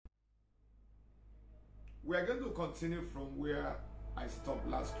We are going to continue from where I stopped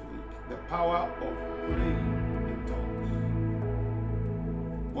last week, the power of praying in tongues.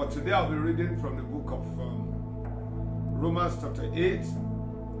 But today I'll be reading from the book of Romans chapter 8.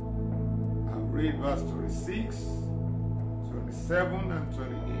 I'll read verse 26, 27 and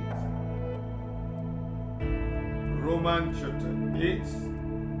 28. Romans chapter 8,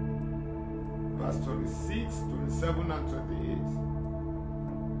 verse 26, 27 and 28.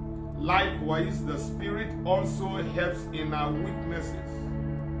 Likewise, the Spirit also helps in our weaknesses.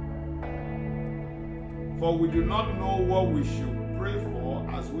 For we do not know what we should pray for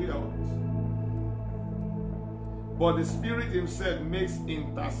as we ought. But the Spirit Himself makes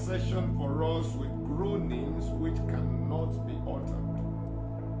intercession for us with groanings which cannot be uttered.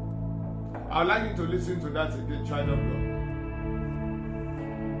 I'd like you to listen to that again, child of God.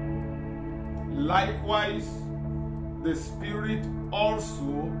 Likewise, the Spirit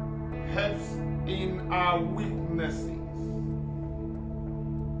also helps in our weaknesses.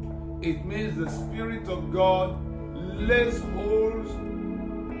 It means the Spirit of God lays hold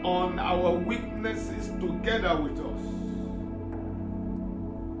on our weaknesses together with us.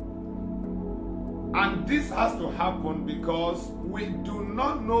 And this has to happen because we do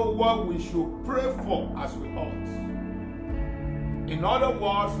not know what we should pray for as we ought. In other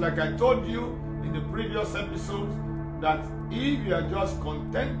words, like I told you in the previous episodes, that if you are just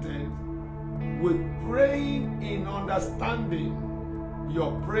contented with praying in understanding,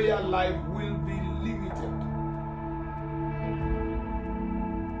 your prayer life will be limited.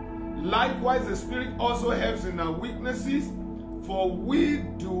 Likewise, the Spirit also helps in our weaknesses, for we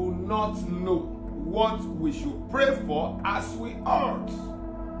do not know what we should pray for as we ought.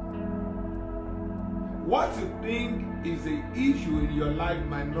 What you think is an issue in your life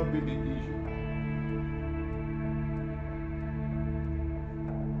might not be the issue.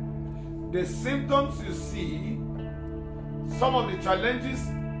 The symptoms you see, some of the challenges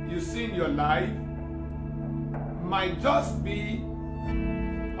you see in your life might just be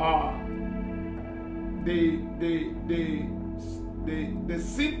the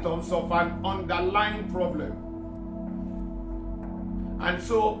symptoms of an underlying problem. And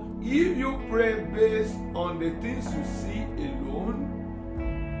so if you pray based on the things you see alone,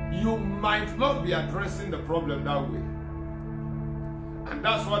 you might not be addressing the problem that way. And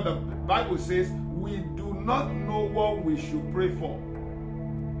that's what the Bible says, we do not know what we should pray for.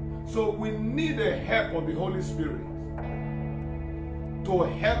 So we need the help of the Holy Spirit to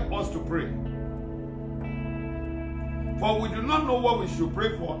help us to pray. For we do not know what we should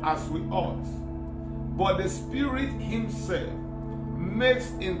pray for as we ought, but the Spirit Himself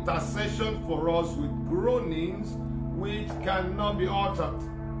makes intercession for us with groanings which cannot be uttered.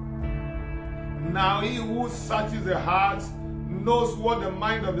 Now He who searches the hearts knows what the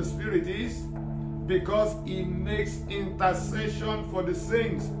mind of the Spirit is, because He makes intercession for the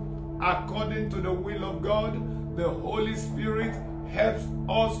saints according to the will of God. The Holy Spirit helps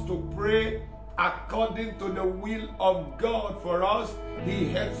us to pray according to the will of God for us. He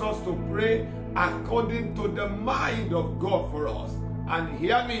helps us to pray according to the mind of God for us. And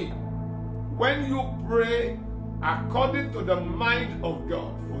hear me, when you pray according to the mind of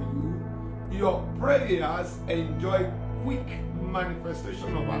God for you, your prayers enjoy quick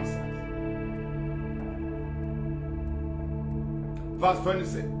manifestation of answers. Verse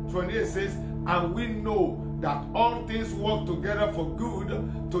 28 says, and we know that all things work together for good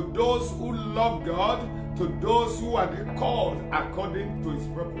to those who love God, to those who are called according to His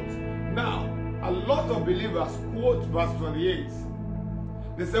purpose. Now, a lot of believers quote verse 28.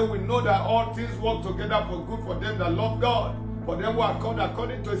 They say, we know that all things work together for good for them that love God, for them who are called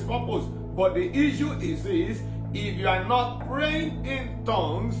according to His purpose. But the issue is this: if you are not praying in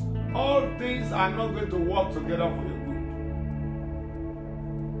tongues, all things are not going to work together for your good.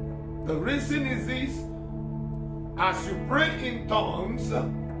 The reason is this: as you pray in tongues,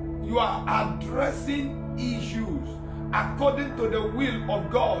 you are addressing issues according to the will of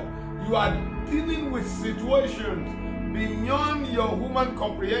God. You are dealing with situations beyond your human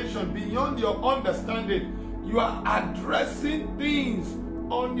comprehension, beyond your understanding. You are addressing things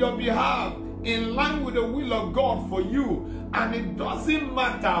on your behalf in line with the will of God for you. And it doesn't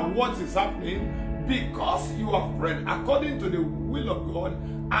matter what is happening, because you have prayed according to the will of God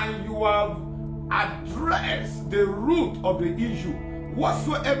and you have addressed the root of the issue.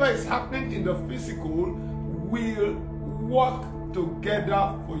 Whatsoever is happening in the physical will work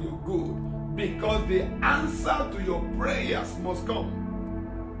together for your good, because the answer to your prayers must come.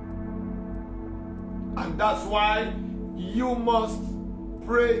 And that's why you must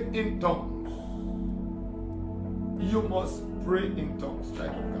pray in tongues. You must pray in tongues,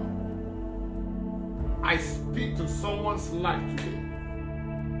 child of God. I speak to someone's life today.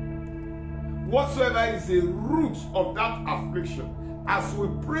 Whatsoever is the root of that affliction, as we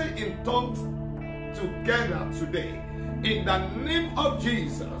pray in tongues together today, in the name of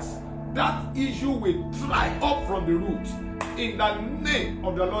Jesus, that issue will dry up from the root. In the name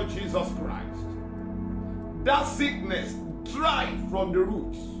of the Lord Jesus Christ. That sickness dry from the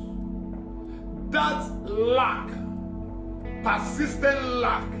roots. That lack, persistent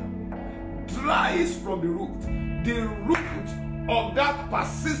lack, dries from the root. The root of that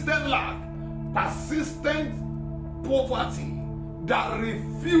persistent lack, persistent poverty that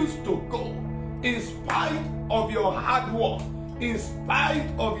refused to go in spite of your hard work, in spite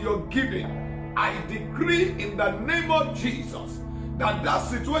of your giving, I decree in the name of Jesus that that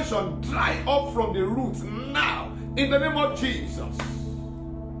situation dry up from the roots now in the name of Jesus.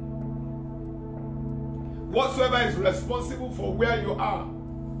 Whatsoever is responsible for where you are,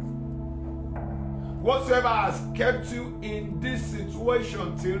 whatsoever has kept you in this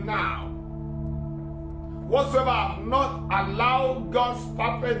situation till now, whatsoever have not allowed God's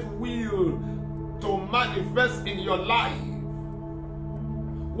perfect will to manifest in your life,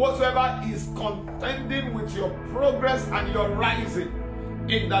 whatsoever is contending with your progress and your rising,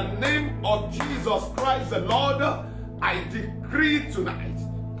 in the name of Jesus Christ the Lord, I decree tonight,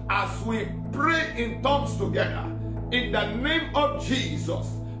 as we pray in tongues together, in the name of Jesus,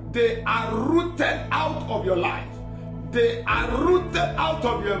 they are rooted out of your life. They are rooted out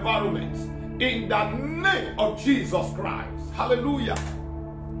of your environment. In the name of Jesus Christ. Hallelujah.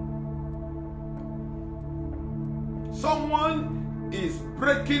 Someone is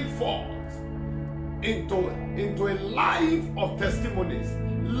breaking forth into a life of testimonies,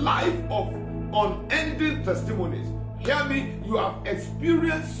 life of unending testimonies. Hear me, you have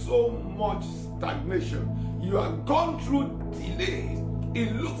experienced so much stagnation. You have gone through delays.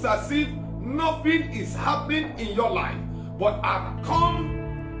 It looks as if nothing is happening in your life. But I've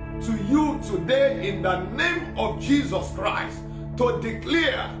come to you today in the name of Jesus Christ to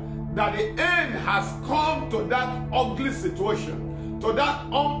declare that the end has come to that ugly situation, to that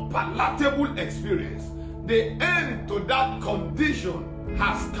unpalatable experience. The end to that condition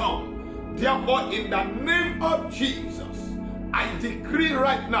has come. Therefore, in the name of Jesus, I decree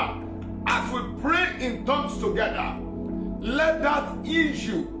right now, as we pray in tongues together, let that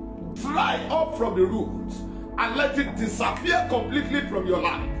issue dry up from the roots and let it disappear completely from your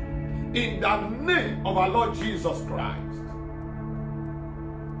life. In the name of our Lord Jesus Christ.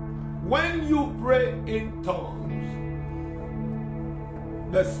 When you pray in tongues,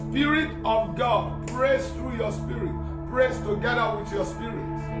 the Spirit of God prays through your spirit, prays together with your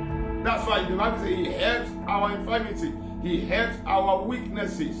spirit. That's why the Bible says He helps our infirmity, He helps our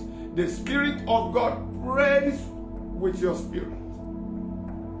weaknesses. The Spirit of God prays with your spirit.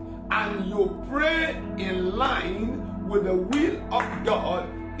 And you pray in line with the will of God,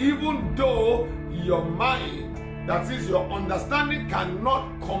 even though your mind, that is your understanding,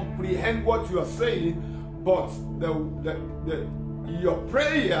 cannot comprehend what you are saying, but your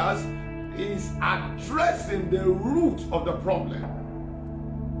prayers is addressing the root of the problem.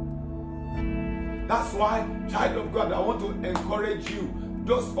 That's why, child of God, I want to encourage you,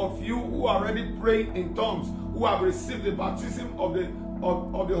 those of you who are already praying in tongues, who have received the baptism of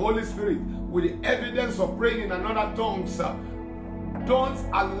the Holy Spirit with the evidence of praying in another tongues, don't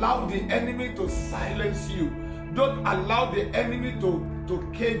allow the enemy to silence you. Don't allow the enemy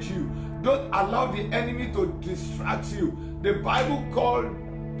to cage you. Don't allow the enemy to distract you. The Bible called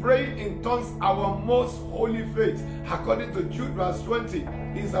praying in tongues our most holy faith. According to Jude verse 20,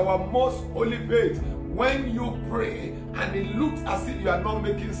 is our most holy faith. When you pray and it looks as if you are not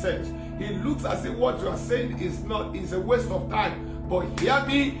making sense, it looks as if what you are saying is a waste of time. But hear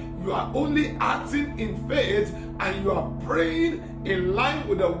me, you are only acting in faith and you are praying in line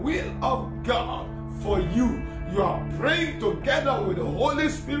with the will of God for you. You are praying together with the Holy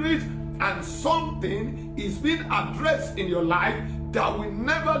Spirit, and something is being addressed in your life that will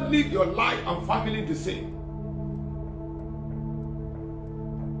never leave your life and family the same.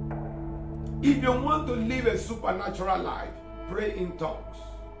 If you want to live a supernatural life, pray in tongues.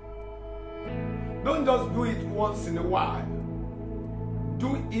 Don't just do it once in a while.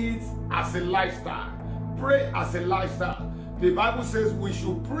 Do it as a lifestyle. Pray as a lifestyle. The Bible says we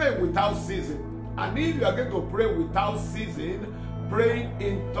should pray without ceasing. And if you are going to pray without ceasing, praying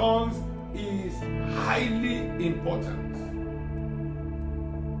in tongues is highly important.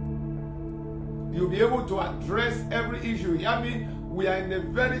 You'll be able to address every issue. Hear me? We are in a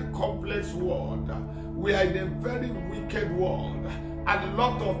very complex world. We are in a very wicked world. A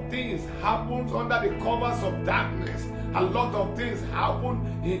lot of things happen under the covers of darkness. A lot of things happen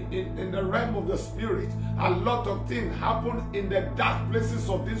in the realm of the spirit. A lot of things happen in the dark places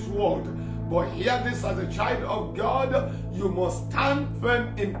of this world. But hear this, as a child of God, you must stand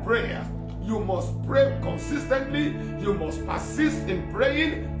firm in prayer. You must pray consistently. You must persist in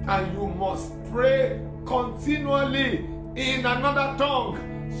praying. And you must pray continually in another tongue,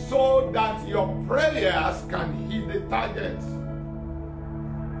 so that your prayers can hit the target.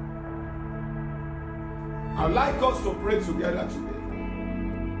 I'd like us to pray together today.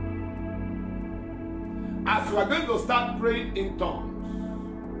 As we are going to start praying in tongues,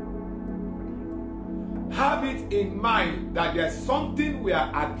 have it in mind that there's something we are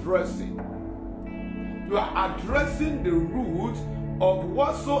addressing. You are addressing the root of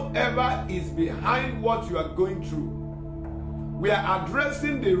whatsoever is behind what you are going through. We are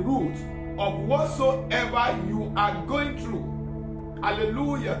addressing the root of whatsoever you are going through.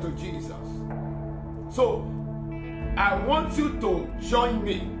 Hallelujah to Jesus. So, I want you to join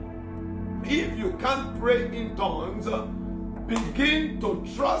me. If you can't pray in tongues, begin to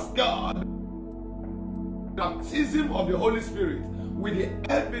trust God. Baptism of the Holy Spirit with the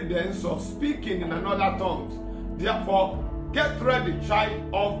evidence of speaking in another tongues. Therefore, get ready,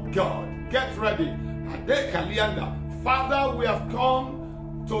 child of God. Get ready. Father, we have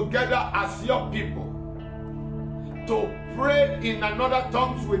come together as your people to pray in another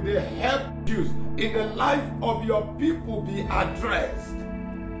tongues with the help issues in the life of your people be addressed.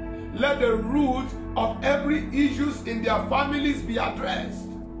 Let the root of every issues in their families be addressed.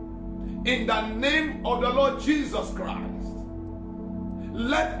 In the name of the Lord Jesus Christ.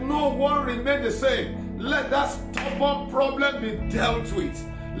 Let no one remain the same. Let that stubborn problem be dealt with.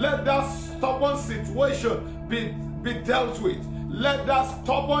 Let that stubborn situation be dealt with. Let that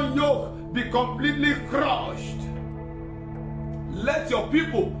stubborn yoke be completely crushed. Let your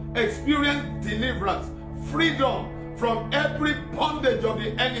people experience deliverance, freedom from every bondage of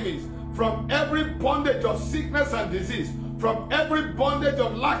the enemies, from every bondage of sickness and disease, from every bondage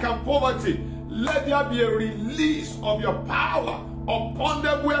of lack and poverty. Let there be a release of your power upon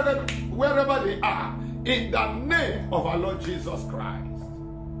them wherever they are, in the name of our Lord Jesus Christ.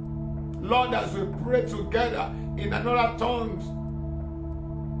 Lord, as we pray together in another tongues,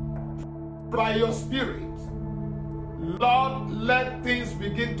 by your Spirit, Lord, let things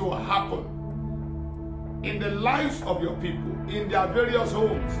begin to happen in the lives of your people, in their various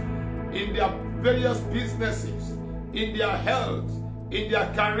homes, in their various businesses, in their health, in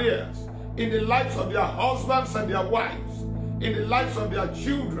their careers, in the lives of their husbands and their wives, in the lives of their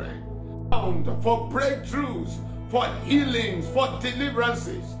children, for breakthroughs, for healings, for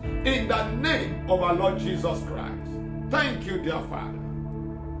deliverances, in the name of our Lord Jesus Christ. Thank you, dear Father.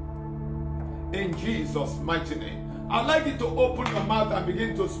 In Jesus' mighty name. I'd like you to open your mouth and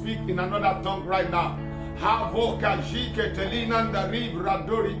begin to speak in another tongue right now. Havoka jike telinanda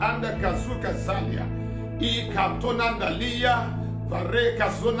radori anda kazuka zalia. Ikatonanda liya vareka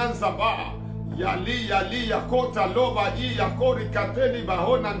zonanzaba. Yali yakota loba yakori kateli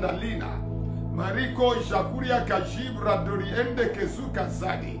bahonanda lina. Mariko jakuria kajibra dori ende kezuka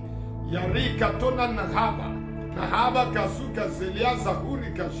zadi. Yarika tona nahaba kazuka zelia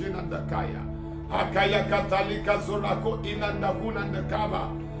zahuri kajena dakaya. Akaya katalika zorako inandahuna ndakaba.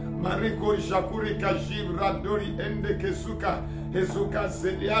 Mariko jakuri kajibra dori ende kezuka. Hezuka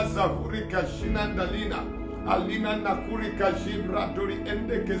zelia zahuri kajina ndalina. Alina nakuri kajibra dori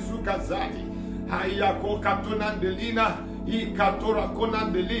ende kezuka zadi. Hayako katona ndelina. Ikatora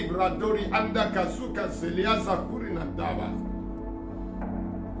konandeli bradori anda kazuka zeliaza kuri nandaba.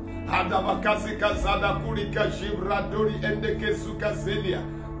 Hadaba kazi kazada kuri kajibradori ende kezuka zelia.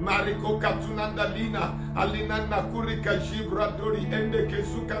 Mariko katunandalina alina nakuri kajibradori ende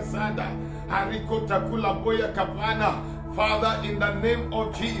kezuka zada. Hariko takula boya kapana. Father, in the name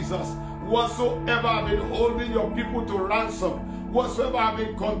of Jesus, whatsoever have been holding your people to ransom, whatsoever have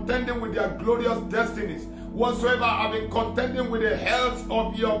been contending with their glorious destinies, whatsoever have been contending with the health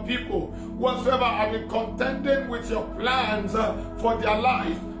of your people, whatsoever have been contending with your plans for their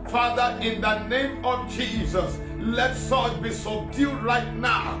life, Father, in the name of Jesus, let such be subdued right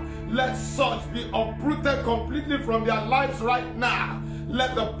now. Let such be uprooted completely from their lives right now.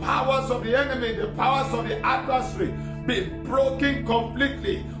 Let the powers of the enemy, the powers of the adversary, be broken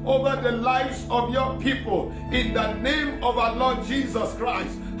completely over the lives of your people in the name of our Lord Jesus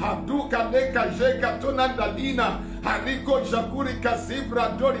Christ. Haduka leka jeka tonandalina hariko jakuri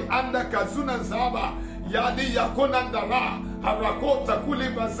kazibra dori anda kazuna zaba yadi yakonandara harakota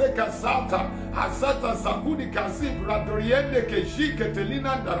kulibazeka zata hazata zakuni kazibra doriende kejike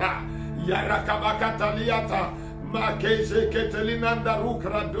telinandara yarakabakataliata Makeje ketelinanda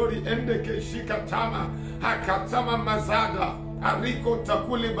rukradori endeke shikatama. Hakatama mazada. Ariko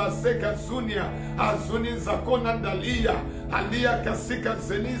takuli baseka zunia. Azuni zakona ndalia. Alia kasika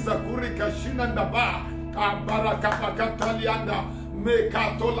zeliza kurika shina ndaba. Abaraka pakatalianda.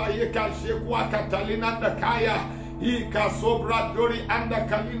 Mekatola yeka shekwa katalinanda kaya. Ika sobra dori anda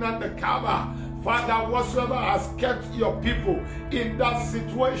kalinanda kaba. Father, whatsoever has kept your people in that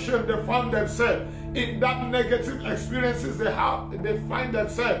situation they found themselves, in that negative experiences they find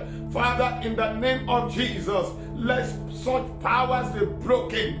themselves, Father, in the name of Jesus, let such powers be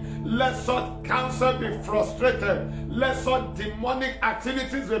broken. Let such counsel be frustrated. Let such demonic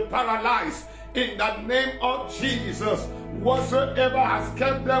activities be paralyzed. In the name of Jesus, whatsoever has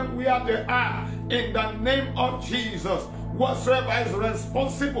kept them where they are, in the name of Jesus, whatsoever is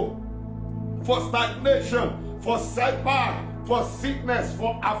responsible for stagnation, for setback, for sickness,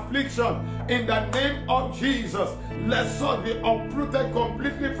 for affliction, in the name of Jesus, let such be uprooted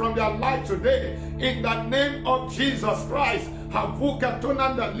completely from their life today. In the name of Jesus Christ, Havuka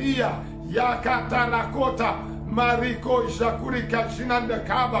Tonandalia, Yakatarakota, Mariko Jakuri Kashinanda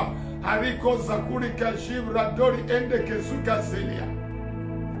Kaba, Hariko Zakuri Kashibra Dori Ende Kesuka Zelia.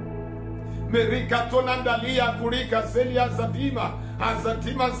 Merika Tonandalia Kurika Zelia Zadima.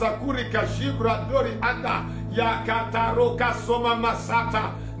 Azatima zakuri kashibra dori anda yakataroka soma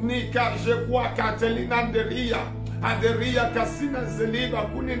masata nika jekwa katelina nderia aderia kasina zeliba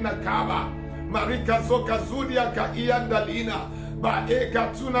kuni nakaba marika zoka zudia ka iandalina baeka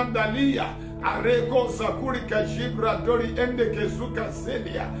tunandalia areko zakuri kashibra dori ende kezuka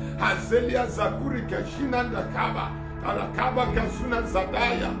zelia azelia zakuri kashina ndakaba arakaba kasuna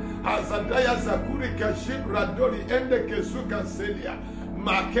zadaya azadaya zakuri kashibra dori ende kesuka selia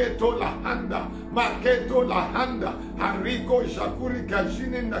maketo la handa hariko jakuri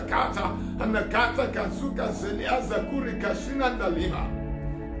kashini nakata kasuka selia zakuri kashina ndalima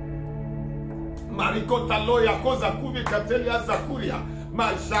mariko taloya koza kuvi katelia zakuria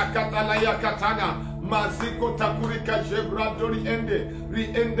majaka ya katana maziko takurika jebra dori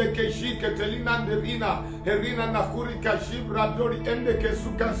ende keshike telina nderina herina nakurika jibra dori ende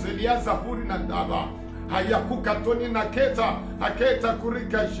kesuka selia zahuri na ndaba hayakuka toni na aketa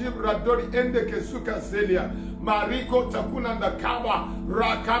kurika jibra dori ende kesuka selia mariko takuna ndakaba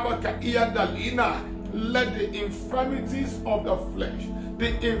rakaba ka iya dalina. Let the infirmities of the flesh,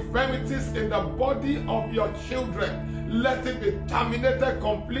 the infirmities in the body of your children, let it be terminated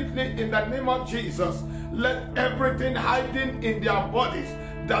completely in the name of Jesus. Let everything hiding in their bodies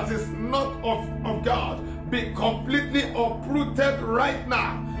that is not of God be completely uprooted right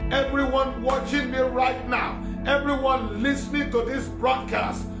now. Everyone watching me right now, everyone listening to this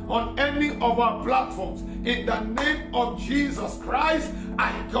broadcast on any of our platforms, in the name of Jesus Christ,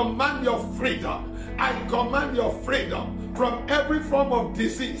 I command your freedom. I command your freedom from every form of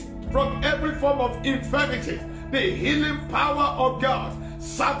disease, from every form of infirmity. The healing power of God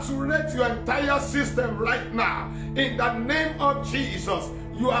saturate your entire system right now. In the name of Jesus,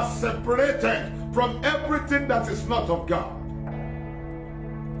 you are separated from everything that is not of God.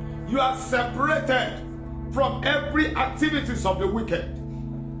 You are separated from every activities of the wicked.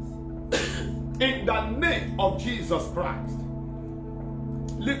 In the name of Jesus Christ.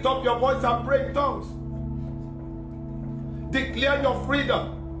 Lift up your voice and pray in tongues. Declare your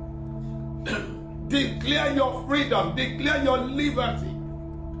freedom. Declare your freedom. Declare your liberty.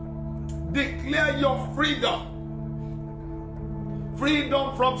 Declare your freedom.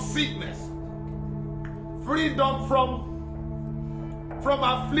 Freedom from sickness. Freedom from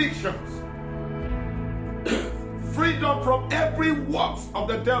afflictions. Freedom from every works of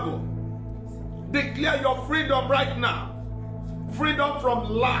the devil. Declare your freedom right now. Freedom from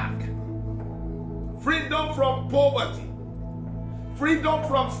lack. Freedom from poverty. Freedom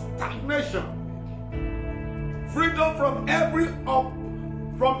from stagnation. Freedom from every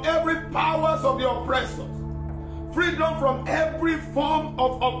powers of the oppressors. Freedom from every form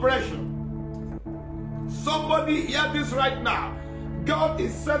of oppression. Somebody hear this right now. God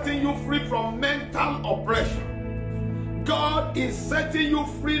is setting you free from mental oppression. God is setting you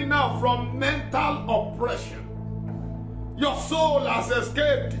free now from mental oppression. Your soul has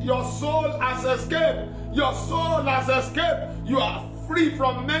escaped. Your soul has escaped. Your soul has escaped. You are free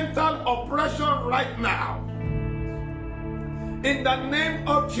from mental oppression right now. In the name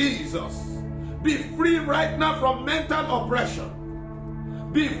of Jesus, be free right now from mental oppression.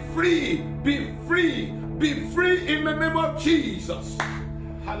 Be free, be free, be free in the name of Jesus.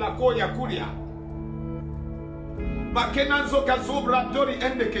 Halakoya kuria. Makenanzo kazobra dori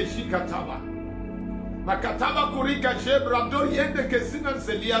ende keshikataba. Makataba kurika jebra dori ende kesina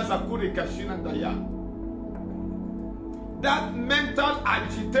zelia zakuri kashina ndaya. That mental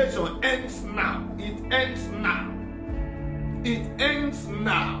agitation ends now. It ends now. It ends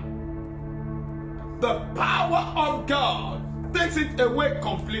now. The power of God takes it away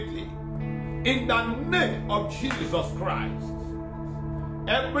completely. In the name of Jesus Christ.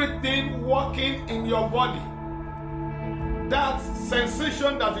 Everything working in your body, that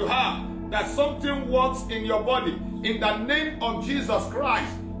sensation that you have, that something works in your body, in the name of Jesus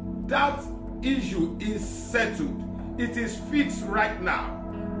Christ, that issue is settled. It is fixed right now.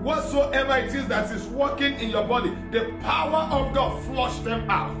 Whatsoever it is that is working in your body, the power of God flush them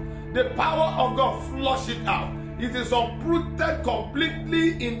out. The power of God flush it out. It is uprooted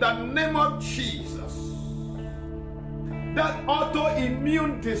completely in the name of Jesus. That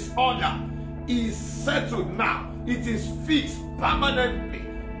autoimmune disorder is settled now. It is fixed permanently.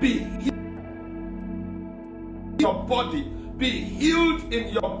 Be healed in your body. Be healed in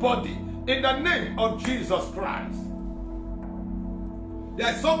your body in the name of Jesus Christ.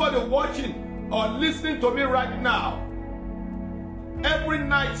 There's somebody watching or listening to me right now. Every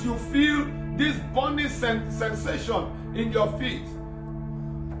night you feel this burning sensation in your feet,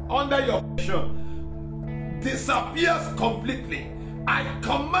 under your vision, disappears completely. I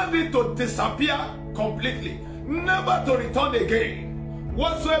command it to disappear completely, never to return again.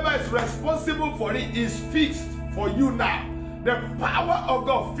 Whatsoever is responsible for it is fixed for you now. The power of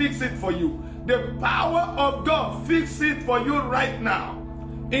God fix it for you. The power of God fix it for you right now.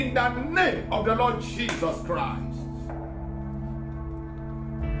 In the name of the Lord Jesus Christ.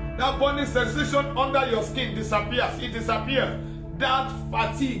 That burning sensation under your skin disappears. It disappears. That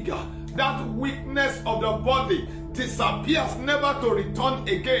fatigue, that weakness of the body disappears, never to return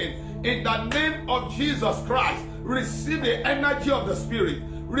again. In the name of Jesus Christ, receive the energy of the Spirit.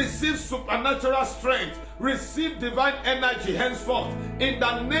 Receive supernatural strength. Receive divine energy henceforth. In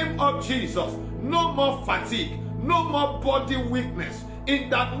the name of Jesus, no more fatigue, no more body weakness. In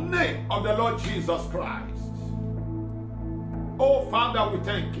the name of the Lord Jesus Christ. Oh, Father, we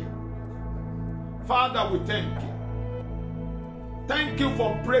thank you. Father, we thank you. Thank you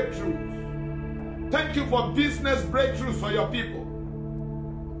for breakthroughs. Thank you for business breakthroughs for your people.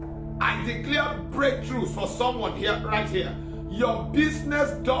 I declare breakthroughs for someone here, right here. Your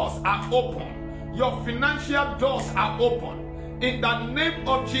business doors are open. Your financial doors are open. In the name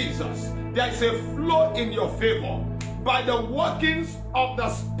of Jesus, there is a flow in your favor. By the workings of the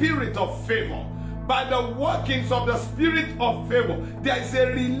spirit of favor. By the workings of the spirit of favor, there is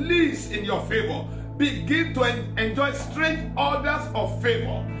a release in your favor. Begin to enjoy strange orders of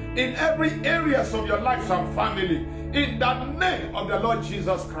favor in every areas of your life and family. In the name of the Lord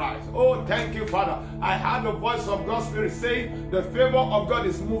Jesus Christ. Oh, thank you, Father. I heard the voice of God's Spirit saying, the favor of God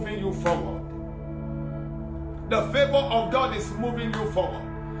is moving you forward. The favor of God is moving you forward.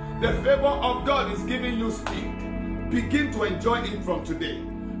 The favor of God is giving you speed. Begin to enjoy it from today.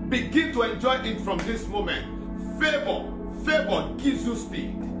 Begin to enjoy it from this moment. Favor gives you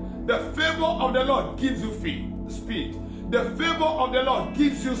speed. The favor of the Lord gives you speed. The favor of the Lord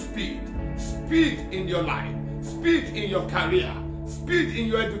gives you speed. Speed in your life. Speed in your career. Speed in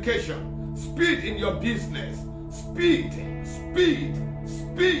your education. Speed in your business. Speed.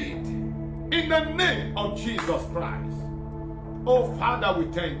 In the name of Jesus Christ. Oh, Father, we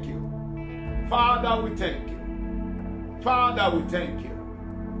thank you. Father, we thank you. Father, we thank you.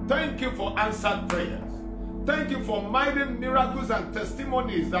 Thank you for answered prayers. Thank you for mighty miracles and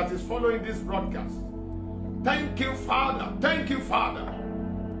testimonies that is following this broadcast. Thank you, Father. Thank you, Father.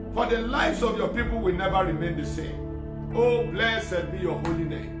 For the lives of your people will never remain the same. Oh, blessed be your holy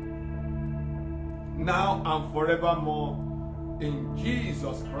name. Now and forevermore. In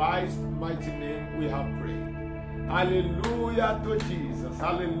Jesus Christ's mighty name we have prayed. Hallelujah to Jesus.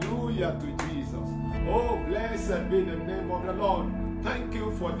 Hallelujah to Jesus. Oh, blessed be the name of the Lord. Thank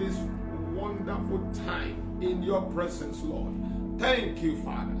you for this wonderful time in your presence, Lord. Thank you,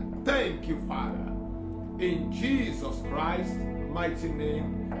 Father. Thank you, Father. In Jesus Christ's mighty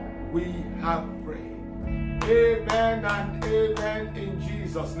name, we have prayed. Amen and amen in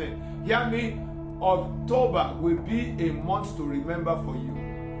Jesus' name. Hear me, October will be a month to remember for you.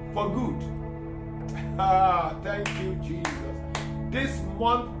 For good. Thank you, Jesus. This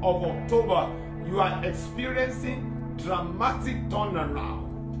month of October, you are experiencing dramatic turnaround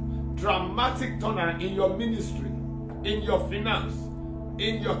in your ministry, in your finance,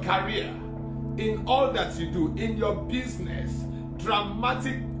 in your career, in all that you do, in your business.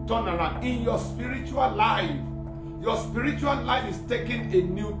 Dramatic turnaround in your spiritual life. Your spiritual life is taking a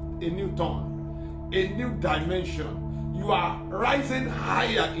new turn, a new dimension. You are rising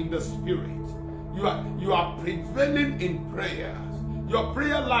higher in the spirit. You are prevailing in prayers. Your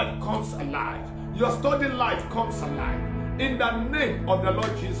prayer life comes alive. Your study life comes alive. In the name of the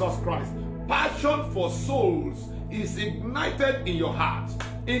Lord Jesus Christ, passion for souls is ignited in your heart.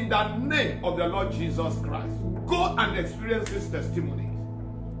 In the name of the Lord Jesus Christ, go and experience these testimonies.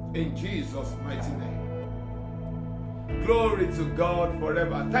 In Jesus' mighty name. Glory to God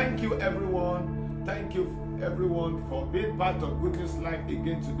forever. Thank you, everyone. Thank you, everyone, for being part of Good News Life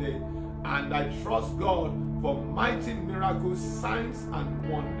again today. And I trust God for mighty miracles, signs, and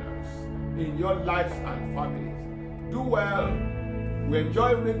wonders in your lives and families. Do well. We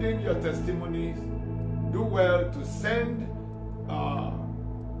enjoy reading your testimonies. Do well to send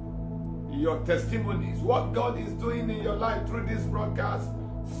your testimonies. What God is doing in your life through this broadcast,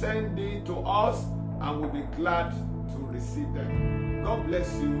 send it to us and we'll be glad to receive them. God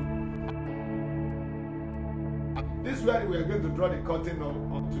bless you. This is where we are going to draw the curtain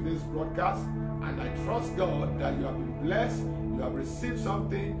on today's broadcast, and I trust God that you have been blessed, you have received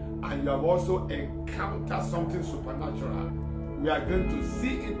something, and you have also encountered something supernatural. We are going to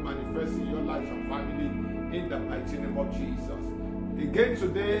see it manifest in your life and family in the mighty name of Jesus. Again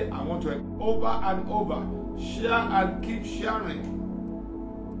today, I want to over and over share and keep sharing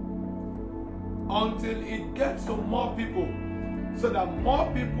until it gets to more people, so that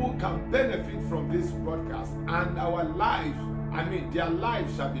more people can benefit from this broadcast, and our lives, their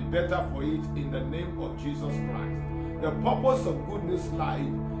lives shall be better for it in the name of Jesus Christ. The purpose of Good News Life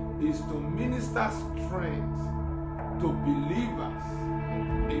is to minister strength to believers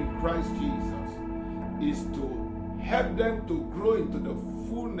in Christ Jesus, is to help them to grow into the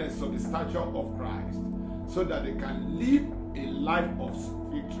fullness of the stature of Christ, so that they can live a life of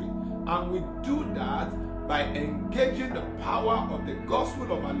victory. And we do that by engaging the power of the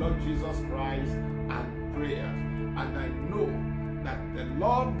gospel of our Lord Jesus Christ and prayers. And I know that the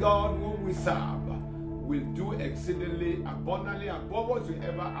Lord God whom we serve will do exceedingly abundantly above what we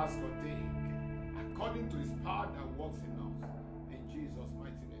ever ask or think, according to his power that works in us, in Jesus'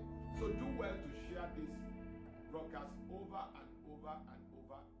 mighty name. So do well to share this broadcast over and